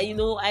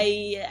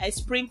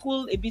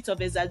sprinkle a bit of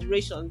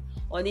exaggeration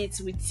on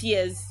it with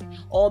tears,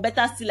 or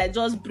better still, I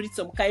just breathe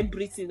some kind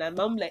breathing, and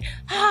mom like,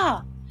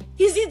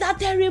 is it that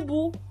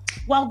terrible?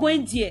 We're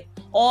going there.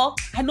 Or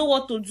I know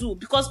what to do.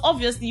 Because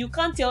obviously you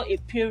can't tell a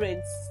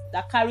parent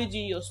that carried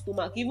you in your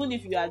stomach, even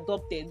if you are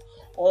adopted,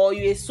 or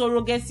you're a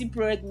surrogacy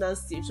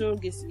pregnancy,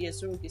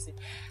 surrogacy,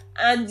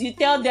 and you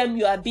tell them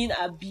you are being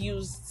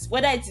abused,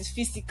 whether it is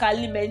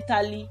physically,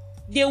 mentally,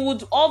 they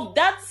would, of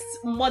that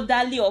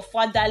motherly or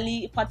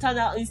fatherly,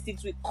 paternal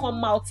instinct will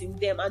come out in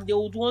them, and they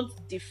would want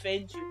to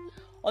defend you.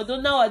 Although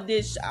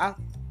nowadays,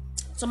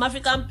 some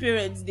African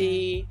parents,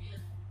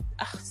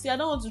 I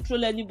don't want to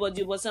troll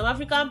anybody, but some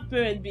African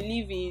parents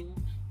believe in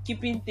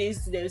keeping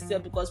things to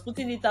themselves, because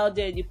putting it out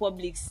there in the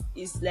public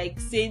is like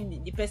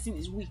saying the person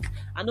is weak,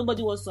 and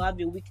nobody wants to have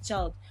a weak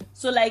child.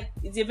 So like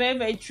it's a very,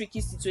 very tricky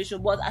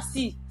situation. But I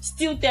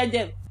still tell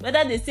them,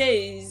 whether they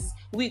say is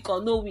weak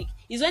or no weak,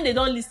 is when they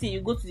don't listen,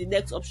 you go to the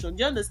next option.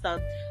 Do you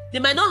understand? They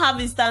might not have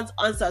instant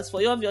answers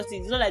for you, obviously.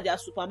 It's not like they are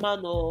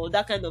Superman or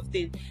that kind of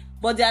thing,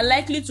 but they are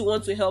likely to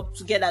want to help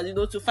together,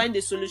 to find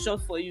a solution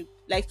for you.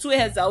 Like 2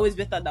 heads are always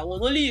better than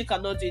one. Only you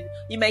cannot do it.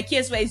 In my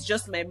case, where it's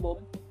just my mom,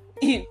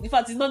 In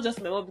fact, it's not just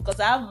my mom, because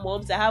I have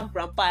moms, I have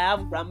grandpa, I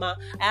have grandma,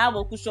 I have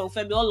Uncle Sean,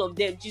 family, all of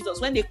them.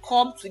 Jesus, when they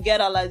come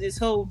together like this,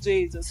 oh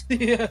Jesus.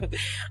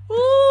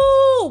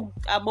 Ooh,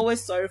 I'm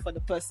always sorry for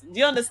the person. Do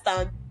you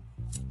understand?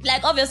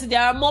 Like, obviously,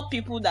 there are more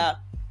people that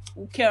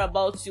will care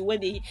about you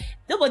when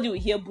nobody will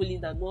hear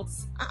bullying and not.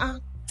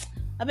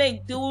 I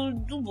mean, they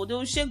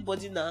will shake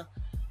body now.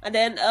 And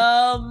then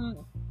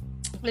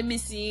let me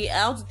see.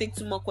 I want to take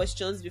 2 more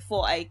questions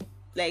before I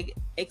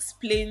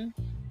explain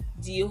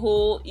the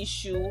whole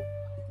issue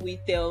with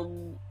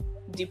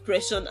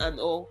depression and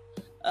all.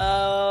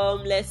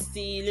 Let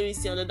me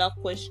see another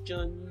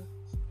question.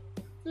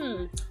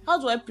 How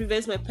do I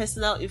prevent my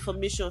personal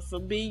information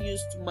from being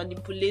used to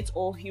manipulate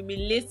or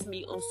humiliate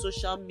me on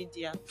social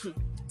media?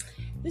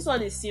 This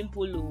one is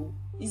simple.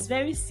 It's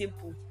very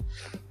simple.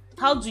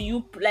 How do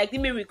you, let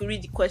me read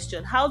the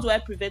question. How do I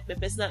prevent my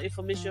personal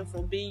information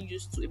from being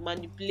used to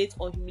manipulate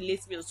or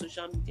humiliate me on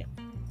social media?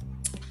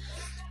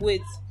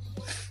 Wait.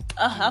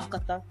 I have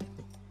kata.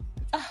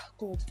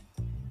 God.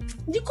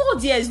 The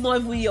cold here is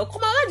not even here.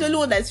 Come on, I'm the only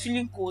one that's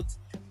feeling cold.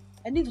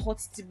 I need hot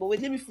tea, but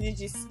wait, let me finish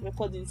this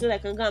recording so that I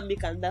can go and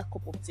make another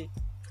cup of tea.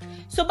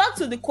 So back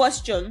to the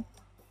question.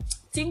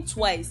 Think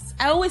twice.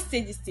 I always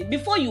say this thing.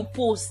 Before you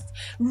post,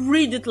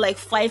 read it like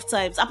 5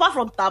 times. Apart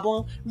from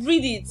Tabon,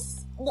 read it.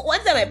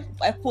 One time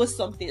I post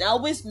something, I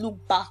always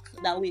look back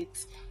that wait,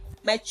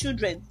 my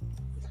children,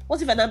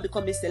 what if I now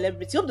become a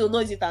celebrity? Hope they'll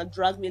notice it and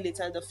drag me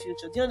later in the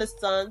future. Do you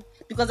understand?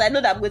 Because I know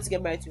that I'm going to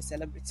get married to a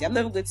celebrity. I'm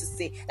never going to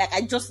say,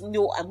 I just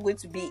know I'm going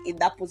to be in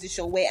that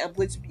position where I'm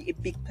going to be a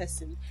big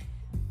person.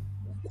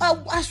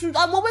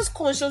 I'm always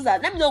conscious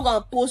that let me not go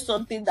and post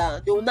something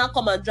that they will not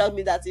come and drag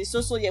me that is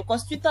so yeah,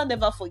 because Twitter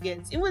never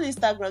forgets. Even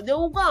Instagram, they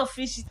will go and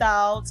fish it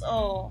out.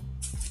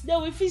 They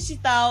will fish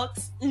it out.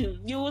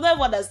 You will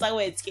never understand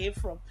where it came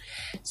from.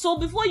 So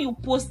before you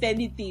post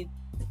anything,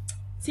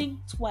 think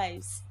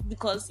twice,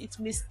 because it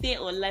may stay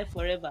online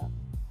forever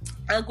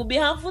and could be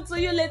harmful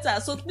to you later.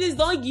 So please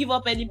don't give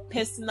up any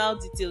personal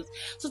details,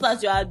 so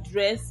that your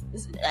address.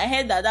 I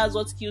heard that's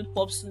what killed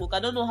Pop Smoke. I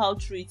don't know how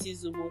true it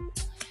is,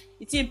 but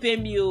it didn't pay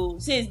me.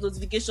 Say his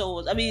notification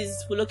was,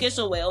 his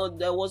location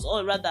was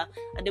on rather,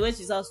 and they went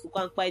to his house to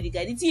go and find the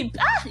guy. It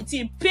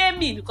didn't pay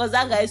me, because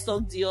that guy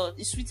song Dior,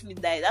 the sweet me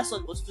die. That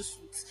song was too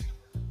sweet.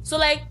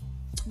 So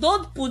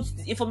don't put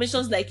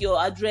information like your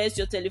address,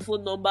 your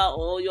telephone number,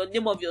 or your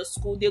name of your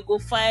school. They go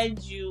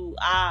find you.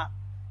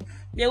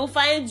 They will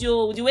find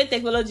you. The way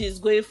technology is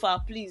going far,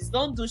 please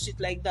don't do shit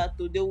like that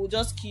though. They will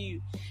just kill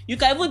you. You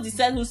can even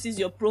decide who sees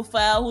your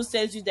profile, who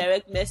sends you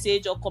direct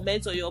message or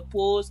comments on your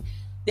post.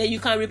 Then you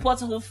can report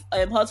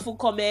hurtful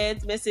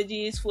comments,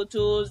 messages,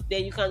 photos.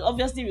 Then you can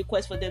obviously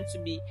request for them to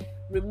be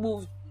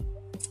removed.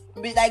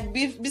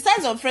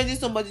 Besides unfriending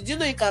somebody, do you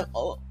know you can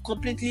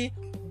completely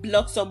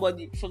block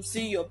somebody from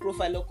seeing your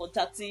profile or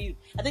contacting you?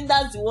 I think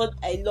that's the one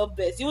I love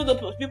best. Even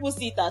though people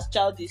see it as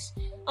childish,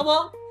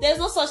 there's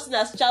no such thing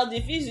as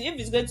childish if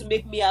it's going to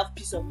make me have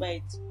peace of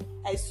mind.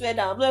 I swear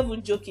that I'm not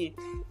even joking.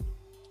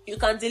 You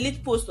can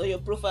delete posts on your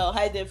profile or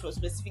hide them from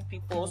specific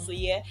people also.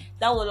 Yeah,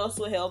 that one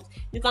also helps.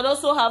 You can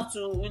also have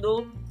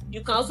to,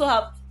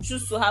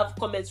 choose to have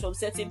comments from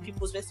certain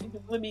people, specific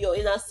people, maybe your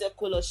inner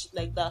circle or shit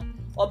like that.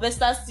 Or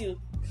better still,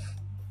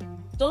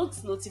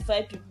 don't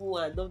notify people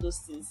and all those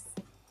things.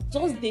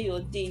 Just day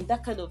your day,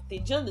 that kind of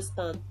thing. Do you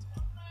understand?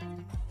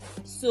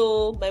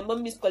 So my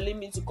mom is calling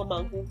me to come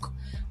and cook.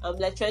 I'm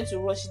trying to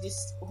rush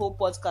this whole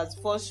podcast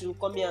before she will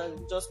come here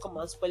and just come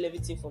and spoil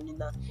everything for me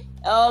now.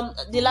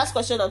 The last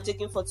question I'm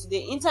taking for today.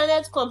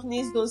 Internet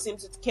companies don't seem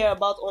to care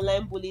about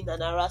online bullying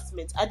and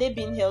harassment. Are they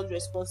being held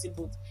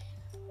responsible?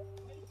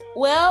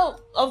 Well,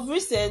 of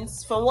recent,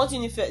 from what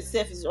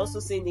UNICEF is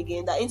also saying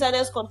again, that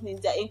internet companies,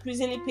 they're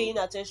increasingly paying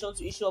attention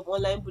to issue of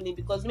online bullying,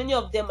 because many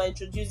of them are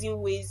introducing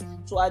ways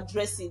to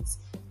address it,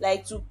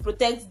 to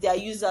protect their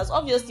users.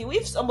 Obviously,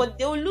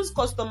 they will lose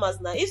customers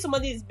now. If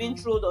somebody is being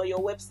trolled on your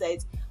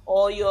website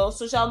or your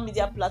social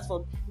media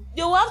platform,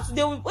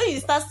 when you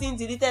start seeing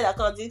deleted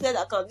account,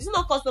 it's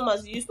not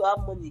customers who used to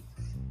have money.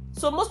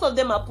 So most of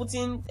them are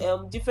putting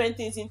different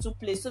things into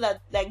place so that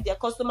their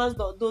customers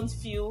don't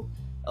feel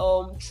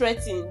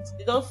threatened.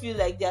 They don't feel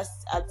like they're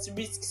at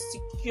risk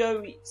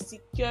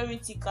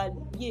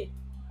securitically. Yeah,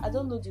 I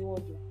don't know the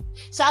word.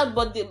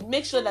 But they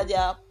make sure that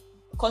their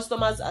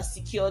customers are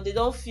secure. They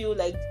don't feel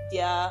like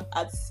they are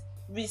at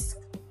risk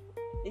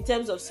in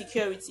terms of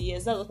security.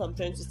 Yes, that's what I'm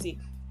trying to say.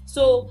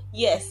 So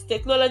yes,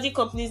 technology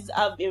companies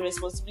have a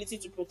responsibility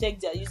to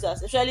protect their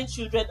users, especially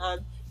children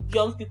and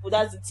young people.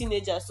 That's the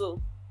teenagers.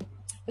 So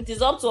it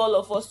is up to all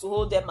of us to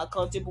hold them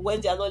accountable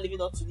when they are not living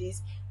up to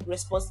this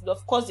responsibility.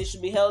 Of course, they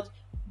should be held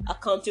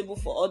accountable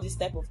for all these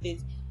type of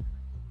things.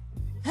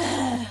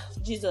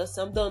 Jesus,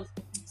 I'm done.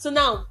 So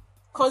now,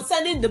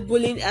 concerning the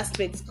bullying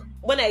aspect,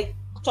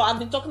 I've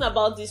been talking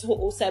about this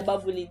whole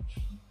cyberbullying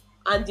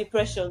and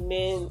depression,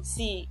 man.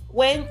 See,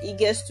 when it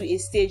gets to a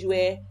stage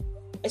where,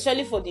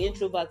 especially for the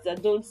introverts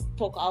that don't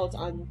talk out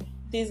and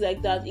things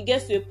like that, it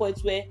gets to a point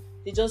where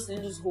they just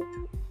lose hope.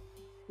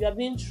 You are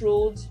being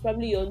trolled,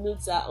 probably your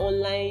notes are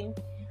online,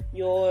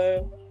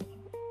 your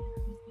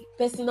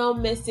personal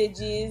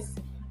messages,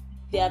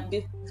 they have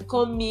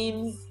become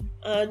memes,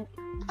 and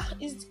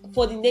it's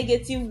for the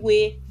negative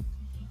way.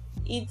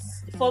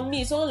 It's for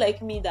me, someone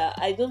like me that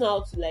I don't know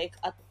how to like.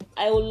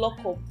 I will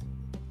lock up.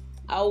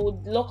 I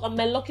would lock. And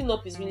my locking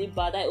up is really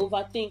bad. I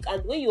overthink,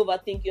 and when you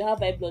overthink, you have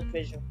high blood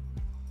pressure.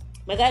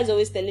 My guy is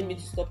always telling me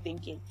to stop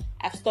thinking.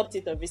 I've stopped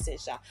it on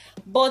recent.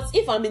 But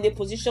if I'm in a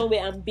position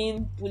where I'm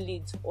being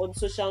bullied on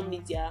social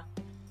media,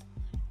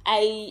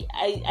 I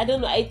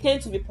don't know. I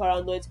tend to be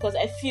paranoid because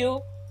I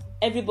feel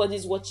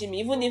everybody's watching me,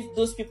 even if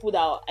those people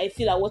that I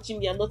feel are watching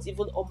me are not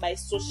even on my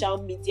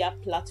social media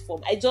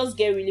platform. I just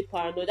get really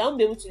paranoid. I won't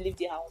be able to leave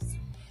the house,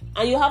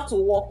 and you have to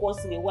walk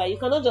once in a while. You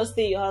cannot just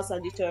stay in your house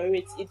and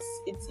deteriorate.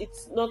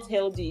 It's not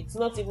healthy. It's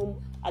not even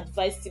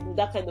advisable,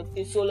 that kind of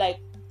thing. So like,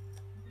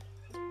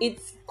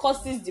 it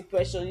causes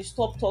depression. You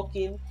stop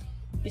talking,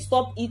 you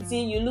stop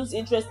eating, you lose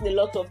interest in a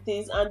lot of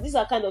things, and these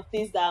are kind of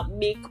things that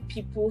make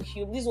people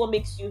human. This is what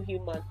makes you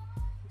human.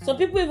 Some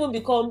people even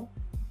become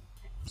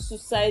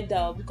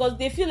suicidal because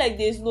they feel like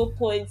there's no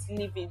point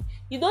living.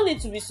 You don't need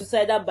to be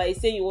suicidal by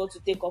saying you want to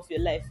take off your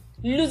life.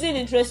 Losing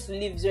interest to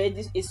live is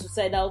already a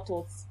suicidal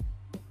thought.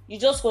 You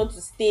just want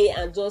to stay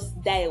and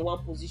just die in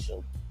one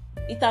position.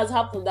 It has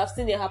happened. I've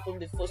seen it happen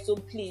before. So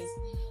please,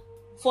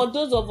 for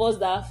those of us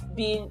that have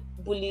been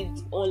bullied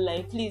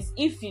online, please,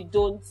 if you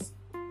don't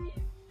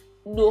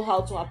know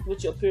how to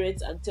approach your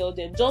parents and tell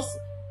them, just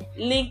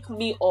link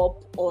me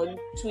up on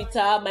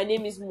Twitter. My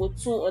name is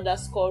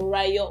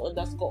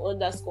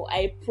Motu_Rayo__.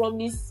 I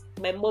promise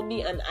my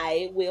mommy and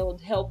I will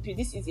help you.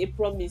 This is a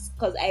promise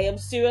because I am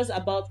serious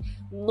about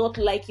not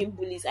liking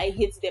bullies. I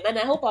hate them, and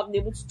I hope I've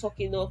been able to talk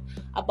enough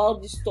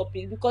about this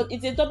topic because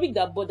it's a topic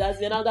that bothers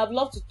me, and I would have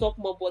loved to talk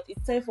more, but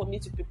it's time for me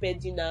to prepare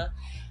dinner.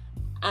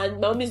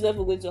 And my mom is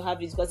never going to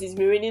have it because it's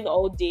been raining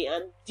all day,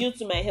 and due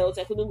to my health,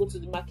 I couldn't go to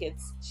the market.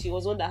 She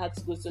was one that had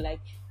to go, so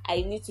like,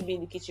 I need to be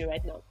in the kitchen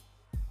right now.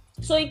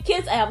 So in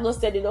case I have not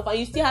said enough and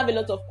you still have a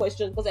lot of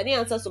questions, because I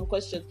didn't answer some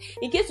questions,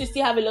 in case you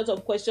still have a lot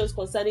of questions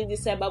concerning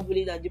this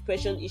cyberbullying and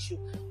depression issue,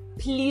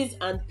 please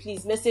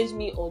message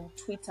me on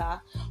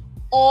Twitter,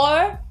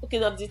 or okay,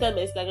 now I've deleted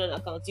my Instagram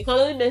account. You can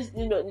only message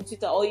me on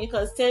Twitter, or you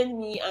can send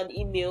me an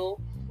email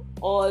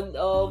on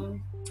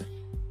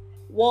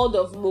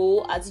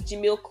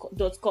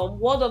worldofmo@gmail.com.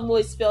 World of Mo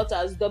is spelled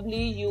as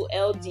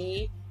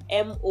WULDMO.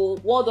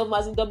 World of Mo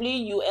as in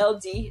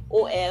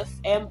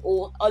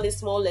WULDOFMO, all the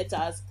small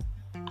letters,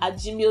 at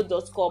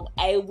gmail.com.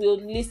 I will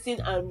listen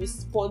and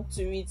respond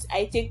to it.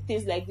 I take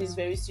things like this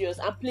very serious,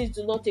 and please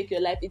do not take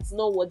your life. It's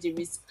not worth the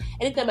risk.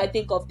 Anytime I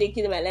think of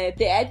taking my life,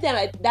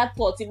 that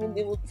thought even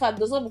in fact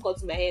does not come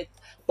to my head.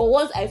 But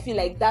once I feel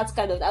like that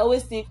kind of, I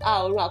always think,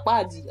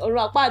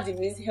 Oruapadi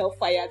means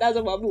hellfire. That's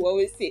what my mom will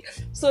always say.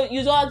 So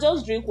you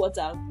just drink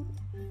water.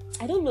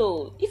 I don't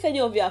know if any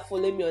of you are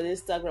following me on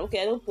Instagram.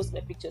 Okay, I don't post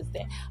my pictures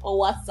there. On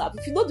WhatsApp,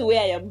 if you know the way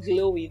I am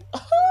glowing,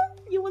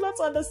 you will not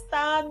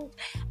understand.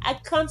 I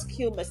can't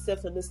kill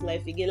myself in this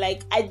life again.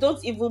 Like, I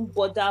don't even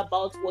bother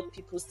about what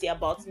people say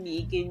about me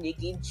again. You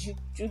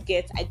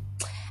get,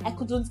 I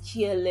couldn't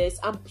care less.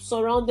 I'm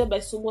surrounded by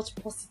so much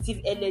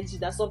positive energy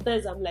that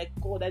sometimes I'm like,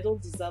 God, I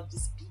don't deserve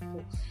these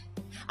people.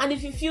 And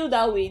if you feel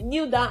that way,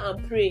 kneel down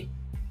and pray.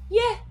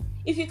 Yeah,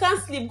 if you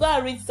can't sleep, go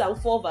and read Psalm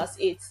 4 verse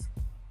 8.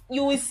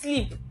 You will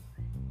sleep.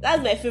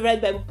 That's my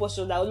favorite Bible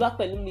portion that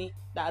Oluwapelumi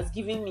that has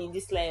given me in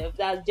this life.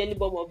 That's Jelly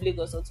Bomb of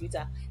Lagos on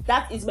Twitter.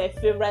 That is my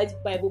favorite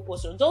Bible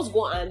portion. Just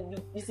go and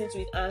listen to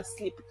it and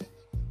sleep.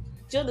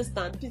 Do you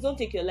understand? Please don't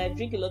take your life.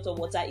 Drink a lot of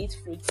water, eat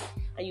fruits,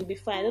 and you'll be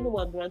fine. I don't know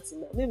why I'm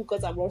ranting now. Maybe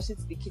because I'm rushing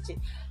to the kitchen.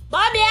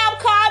 Mommy, I'm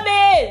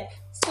coming!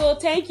 So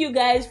thank you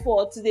guys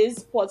for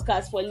today's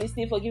podcast, for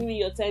listening, for giving me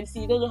your time.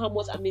 See, you don't know how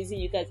much amazing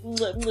you guys.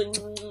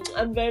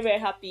 I'm very, very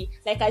happy.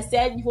 Like I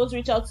said, if you want to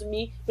reach out to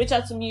me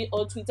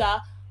on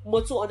Twitter,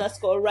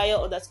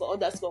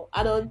 Motu_Rayo__,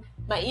 and on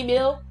my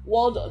email,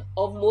 worldofmo,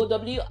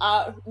 WULDOFMO,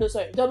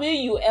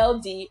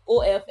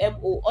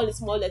 all the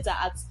small letter,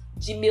 at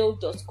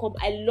gmail.com.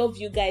 I love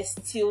you guys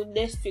till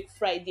next week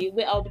Friday,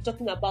 where I'll be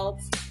talking about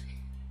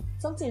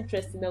something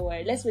interesting. Don't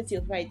worry, let's wait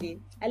till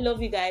Friday. I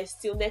love you guys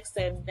till next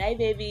time. Bye,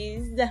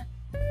 babies.